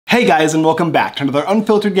Hey guys, and welcome back to another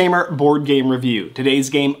Unfiltered Gamer board game review. Today's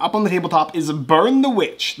game up on the tabletop is Burn the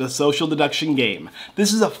Witch, the social deduction game.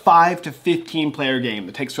 This is a 5 to 15 player game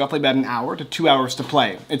that takes roughly about an hour to 2 hours to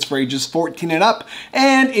play. It's for ages 14 and up,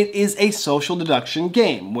 and it is a social deduction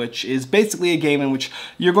game, which is basically a game in which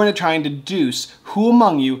you're going to try and deduce who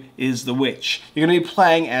among you is the witch. You're going to be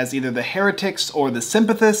playing as either the heretics or the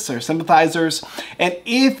sympathists or sympathizers, and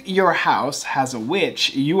if your house has a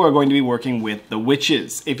witch, you are going to be working with the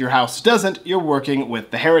witches. If your house doesn't, you're working with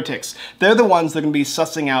the heretics. They're the ones that are going to be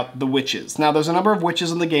sussing out the witches. Now, there's a number of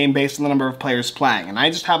witches in the game based on the number of players playing, and I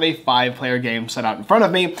just have a 5-player game set out in front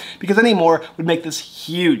of me because any more would make this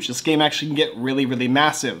huge. This game actually can get really, really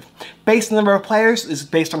massive. Based on the number of players is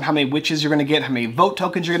based on how many witches you're going to get, how many vote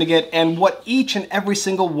tokens you're going to get, and what each and every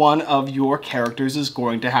single one of your characters is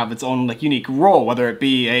going to have its own unique role, whether it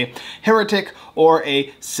be a heretic or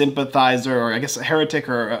a sympathizer, or I guess a heretic,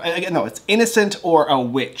 or no, it's innocent or a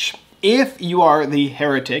witch. If you are the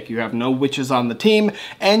heretic, you have no witches on the team,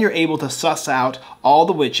 and you're able to suss out all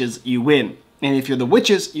the witches, you win. And if you're the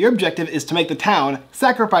witches, your objective is to make the town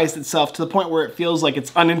sacrifice itself to the point where it feels like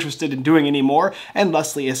it's uninterested in doing any more and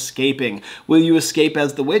thusly escaping. Will you escape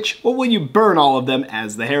as the witch, or will you burn all of them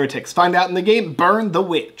as the heretics? Find out in the game Burn the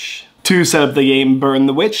Witch. To set up the game Burn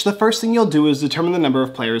the Witch, the first thing you'll do is determine the number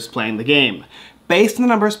of players playing the game. Based on the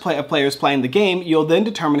numbers of players playing the game, you'll then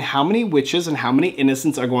determine how many witches and how many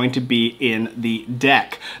innocents are going to be in the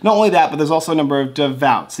deck. Not only that, but there's also a number of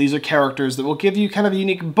devouts. These are characters that will give you kind of a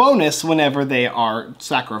unique bonus whenever they are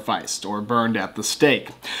sacrificed or burned at the stake.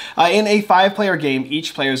 In a 5-player game,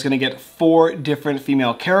 each player is going to get 4 different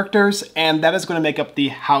female characters, and that is going to make up the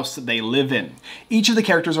house that they live in. Each of the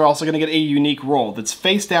characters are also going to get a unique role that's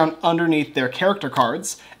face down underneath their character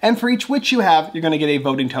cards, and for each witch you have, you're going to get a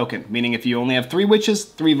voting token, meaning if you only have 3 witches,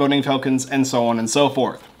 3 voting tokens, and so on and so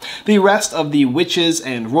forth. The rest of the witches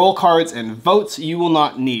and roll cards and votes you will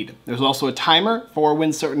not need. There's also a timer for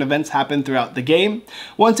when certain events happen throughout the game.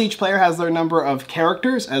 Once each player has their number of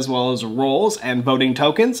characters, as well as rolls and voting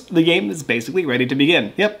tokens, the game is basically ready to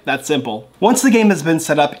begin. Yep, that's simple. Once the game has been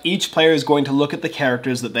set up, each player is going to look at the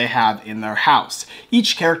characters that they have in their house.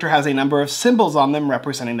 Each character has a number of symbols on them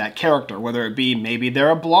representing that character, whether it be maybe they're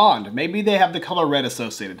a blonde, maybe they have the color red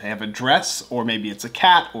associated, they have a dress, or maybe it's a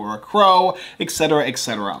cat or a crow, etc.,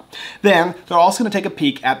 etc. Then, they're also going to take a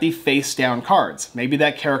peek at the face-down cards. Maybe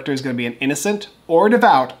that character is going to be an innocent, or a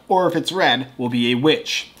devout, or if it's red, will be a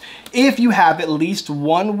witch. If you have at least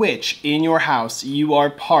 1 witch in your house, you are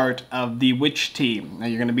part of the witch team. Now,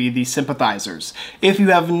 you're going to be the sympathizers. If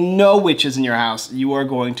you have no witches in your house, you are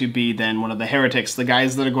going to be then one of the heretics, the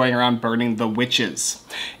guys that are going around burning the witches.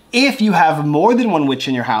 If you have more than 1 witch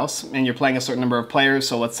in your house, and you're playing a certain number of players,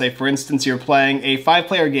 so let's say for instance you're playing a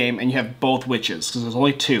 5-player game and you have both witches, because there's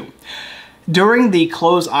only 2. During the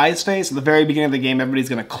close eyes phase, at the very beginning of the game, everybody's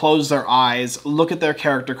going to close their eyes, look at their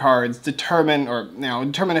character cards, determine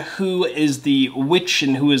who is the witch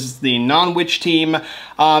and who is the non-witch team,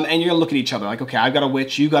 and you're going to look at each other like, okay, I've got a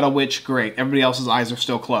witch, you got a witch, great. Everybody else's eyes are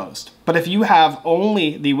still closed. But if you have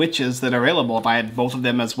only the witches that are available, if I had both of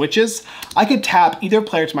them as witches, I could tap either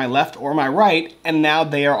player to my left or my right, and now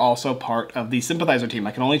they are also part of the sympathizer team.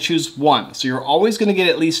 I can only choose 1. So you're always going to get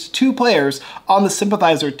at least 2 players on the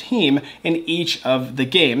sympathizer team in each of the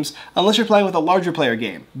games, unless you're playing with a larger player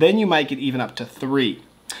game. Then you might get even up to 3.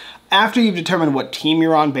 After you've determined what team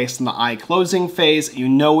you're on based on the eye closing phase, you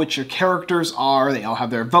know what your characters are, they all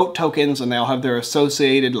have their vote tokens, and they all have their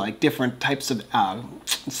associated different types of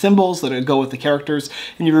symbols that go with the characters,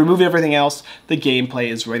 and you remove everything else, the gameplay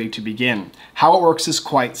is ready to begin. How it works is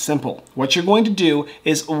quite simple. What you're going to do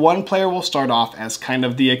is 1 player will start off as kind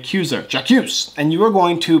of the accuser, j'accuse, and you are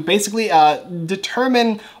going to basically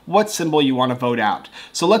determine what symbol you want to vote out.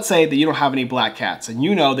 So let's say that you don't have any black cats and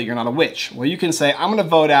you know that you're not a witch. Well, you can say, I'm going to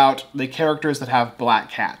vote out the characters that have black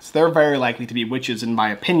cats. They're very likely to be witches in my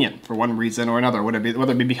opinion, for one reason or another, whether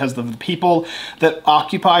it be because of the people that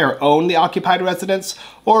occupy or own the occupied residence,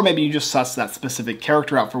 or maybe you just suss that specific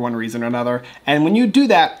character out for one reason or another. And when you do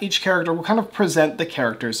that, each character will kind of present the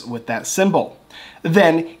characters with that symbol.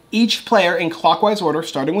 Then each player in clockwise order,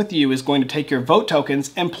 starting with you, is going to take your vote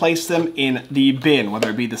tokens and place them in the bin,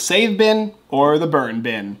 whether it be the save bin or the burn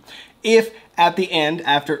bin. If at the end,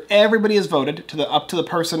 after everybody has voted, up to the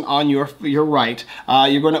person on your right,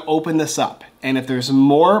 you're going to open this up. And if there's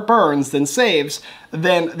more burns than saves,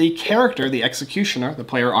 then the character, the executioner, the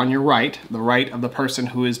player on your right, the right of the person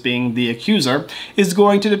who is being the accuser, is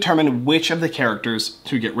going to determine which of the characters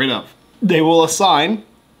to get rid of. They will assign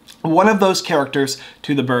 1 of those characters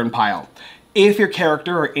to the burn pile. If your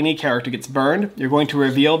character or any character gets burned, you're going to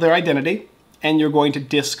reveal their identity, and you're going to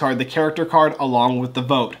discard the character card along with the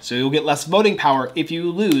vote. So you'll get less voting power if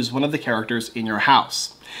you lose one of the characters in your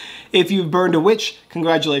house. If you've burned a witch,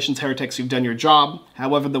 congratulations heretics, you've done your job.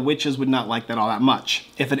 However, the witches would not like that all that much.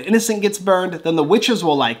 If an innocent gets burned, then the witches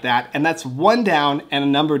will like that, and that's 1 down and a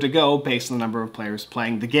number to go based on the number of players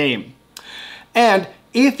playing the game. And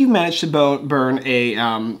if you manage to burn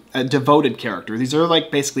a devoted character, these are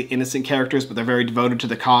like basically innocent characters, but they're very devoted to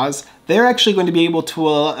the cause, they're actually going to be able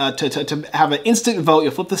to have an instant vote.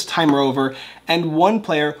 You'll flip this timer over, and one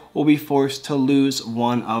player will be forced to lose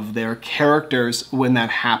one of their characters when that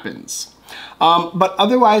happens. But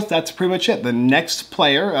otherwise, that's pretty much it. The next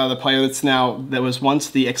player, the player that was once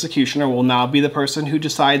the executioner, will now be the person who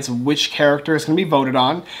decides which character is going to be voted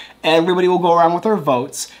on. Everybody will go around with their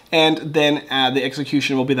votes, and then the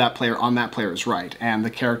execution will be that player on that player's right. And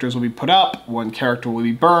the characters will be put up, one character will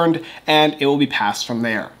be burned, and it will be passed from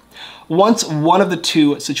there. Once one of the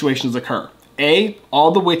two situations occur, A,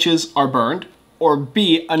 all the witches are burned, or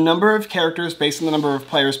B, a number of characters based on the number of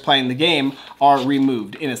players playing the game are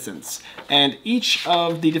removed, innocents. And each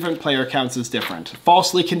of the different player counts is different.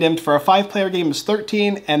 Falsely condemned for a 5-player game is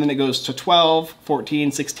 13, and then it goes to 12,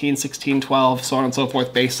 14, 16, 16, 12, so on and so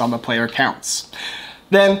forth based on the player counts.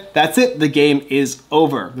 Then that's it, the game is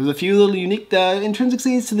over. There's a few little unique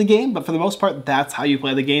intrinsics to the game, but for the most part, that's how you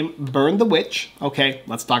play the game. Burn the Witch. Okay,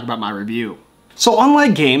 let's talk about my review. So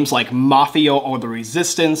unlike games like Mafia or The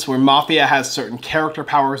Resistance, where Mafia has certain character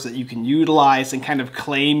powers that you can utilize and kind of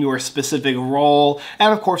claim your specific role,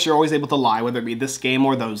 and of course you're always able to lie, whether it be this game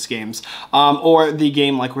or those games, or the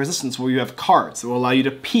game like Resistance where you have cards that will allow you to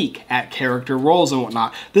peek at character roles and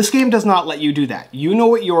whatnot, this game does not let you do that. You know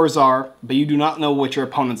what yours are, but you do not know what your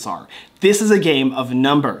opponents are. This is a game of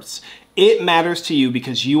numbers. It matters to you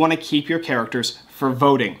because you want to keep your characters for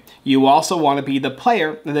voting. You also want to be the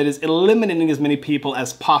player that is eliminating as many people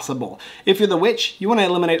as possible. If you're the witch, you want to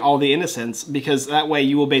eliminate all the innocents because that way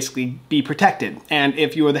you will basically be protected. And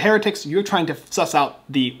if you are the heretics, you're trying to suss out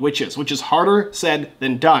the witches, which is harder said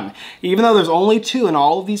than done. Even though there's only 2 in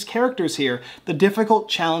all of these characters here, the difficult,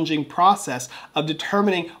 challenging process of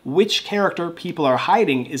determining which character people are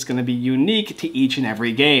hiding is going to be unique to each and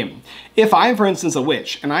every game. If I'm, for instance, a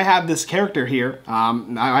witch, and I have this character here,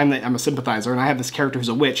 I'm a sympathizer, and I have this character who's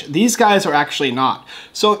a witch, these guys are actually not.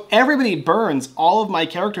 So if everybody burns all of my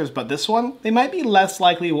characters but this one, they might be less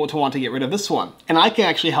likely to want to get rid of this one. And I can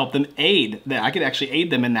actually help them I can actually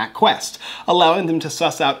aid them in that quest, allowing them to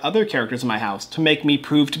suss out other characters in my house to make me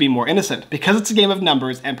prove to be more innocent. Because it's a game of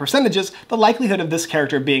numbers and percentages, the likelihood of this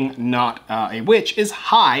character being not a witch is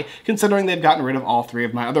high, considering they've gotten rid of all 3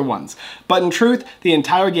 of my other ones. But in truth, the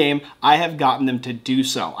entire game, I have gotten them to do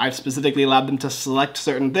so. I've specifically allowed them to select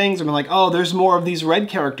certain things and been like, oh, there's more of these red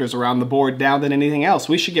characters around the board now than anything else.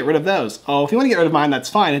 We should get rid of those. Oh, if you want to get rid of mine, that's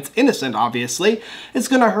fine. It's innocent, obviously. It's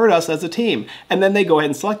going to hurt us as a team. And then they go ahead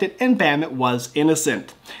and select it, and bam, it was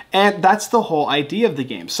innocent. And that's the whole idea of the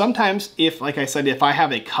game. Sometimes, like I said, if I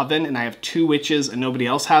have a coven and I have 2 witches and nobody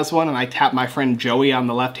else has one, and I tap my friend Joey on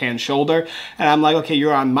the left-hand shoulder, and I'm like, okay,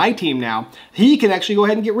 you're on my team now, he can actually go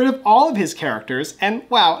ahead and get rid of all of his characters, and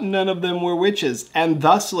wow, none of them were witches. And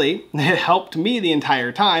thusly, it helped me the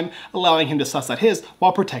entire time, allowing him to suss out his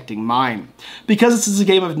while protecting mine. Because this is a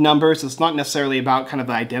game of numbers, it's not necessarily about kind of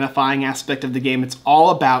the identifying aspect of the game, it's all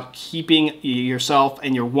about keeping yourself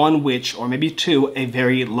and your 1 witch, or maybe 2, a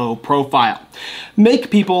very low profile.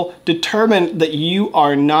 Make people determine that you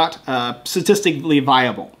are not statistically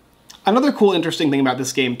viable. Another cool, interesting thing about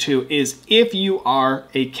this game too is if you are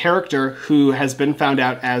a character who has been found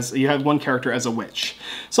out as, you have 1 character as a witch,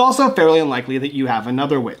 it's also fairly unlikely that you have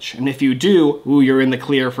another witch. And if you do, ooh, you're in the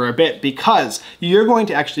clear for a bit because you're going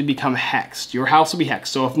to actually become hexed. Your house will be hexed.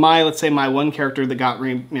 So if let's say my 1 character that got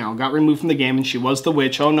removed from the game and she was the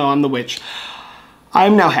witch, oh no, I'm the witch,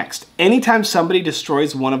 I'm now hexed. Anytime somebody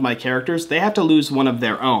destroys one of my characters, they have to lose one of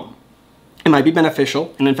their own. It might be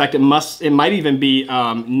beneficial, and in fact, it might even be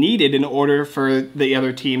needed in order for the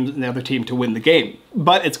other team to win the game.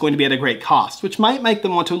 But it's going to be at a great cost, which might make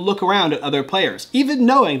them want to look around at other players, even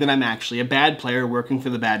knowing that I'm actually a bad player working for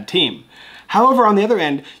the bad team. However, on the other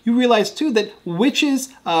end, you realize too that witches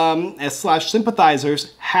slash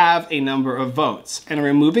sympathizers have a number of votes, and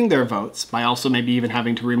removing their votes, by also maybe even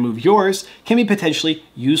having to remove yours, can be potentially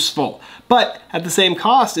useful. But at the same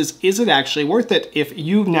cost is it actually worth it if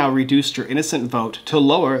you've now reduced your innocent vote to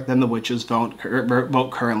lower than the witch's vote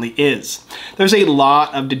currently is? There's a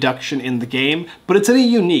lot of deduction in the game, but it's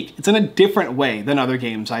in a different way than other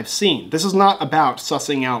games I've seen. This is not about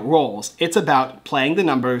sussing out roles. It's about playing the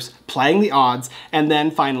numbers, playing the odds, and then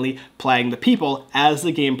finally playing the people as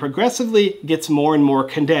the game progressively gets more and more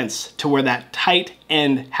condensed to where that tight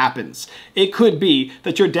end happens. It could be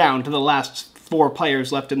that you're down to the last 4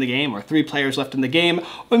 players left in the game, or 3 players left in the game,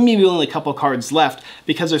 or maybe only a couple cards left,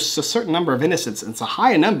 because there's a certain number of innocents, and it's a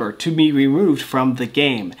high number to be removed from the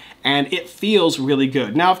game. And it feels really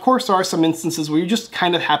good. Now, of course, there are some instances where you just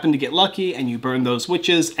kind of happen to get lucky and you burn those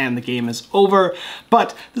witches and the game is over,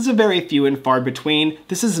 but this is a very few and far between.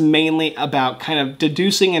 This is mainly about kind of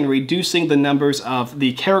deducing and reducing the numbers of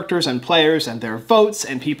the characters and players and their votes,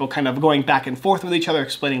 and people kind of going back and forth with each other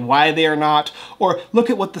explaining why they are not, or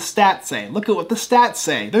look at what the stats say, look at what the stats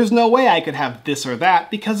say. There's no way I could have this or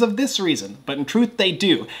that because of this reason, but in truth they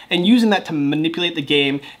do. And using that to manipulate the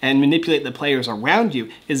game and manipulate the players around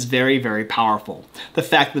you is very, very powerful. The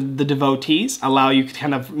fact that the devotees allow you to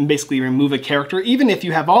kind of basically remove a character, even if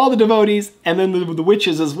you have all the devotees and then the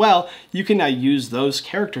witches as well, you can now use those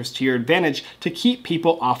characters to your advantage to keep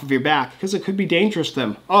people off of your back, because it could be dangerous to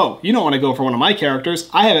them. Oh, you don't want to go for one of my characters.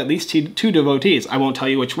 I have at least 2 devotees. I won't tell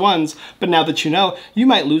you which ones, but now that you know, you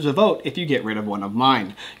might lose a vote if you get rid of one of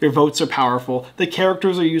mine. Your votes are powerful, the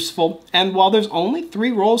characters are useful, and while there's only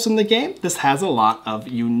 3 roles in the game, this has a lot of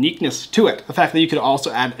uniqueness to it. The fact that you could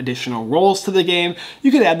also add additional roles to the game, you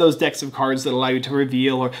could add those decks of cards that allow you to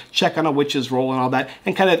reveal or check on a witch's role and all that,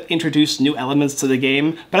 and kind of introduce new elements to the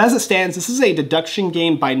game. But as it stands, this is a deduction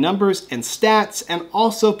game by numbers and stats, and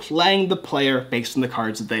also playing the player based on the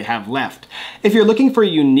cards that they have left. If you're looking for a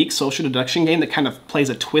unique social deduction game that kind of plays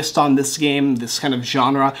a twist on this game, this kind of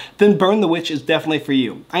genre, then Burn the Witch is definitely for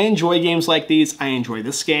you. I enjoy games like these. I enjoy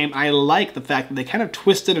this game. I like the fact that they kind of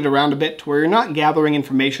twisted it around a bit to where you're not gathering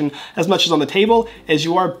information as much as on the table as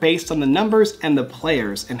you are based on the numbers and the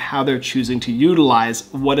players and how they're choosing to utilize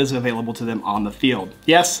what is available to them on the field.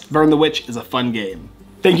 Yes, Burn the Witch is a fun game.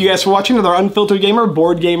 Thank you guys for watching another Unfiltered Gamer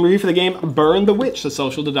board game review for the game Burn the Witch, the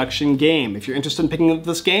social deduction game. If you're interested in picking up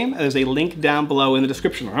this game, there's a link down below in the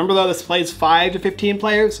description. Remember though, this plays 5 to 15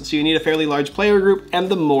 players, so you need a fairly large player group, and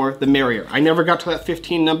the more the merrier. I never got to that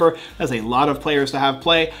 15 number. That's a lot of players to have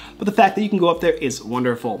play, but the fact that you can go up there is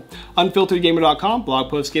wonderful. Unfilteredgamer.com,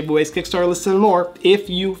 blog posts, giveaways, Kickstarter lists, and more.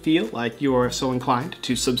 If you feel like you're so inclined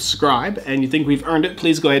to subscribe and you think we've earned it,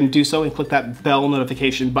 please go ahead and do so and click that bell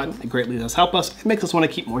notification button. It greatly does help us. It makes us want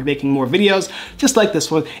to keep making more videos just like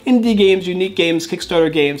this one. Indie games, unique games,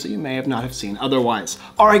 Kickstarter games that you may have not have seen otherwise.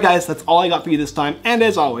 Alright guys, that's all I got for you this time, and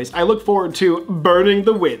as always, I look forward to burning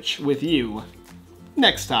the witch with you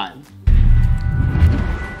next time.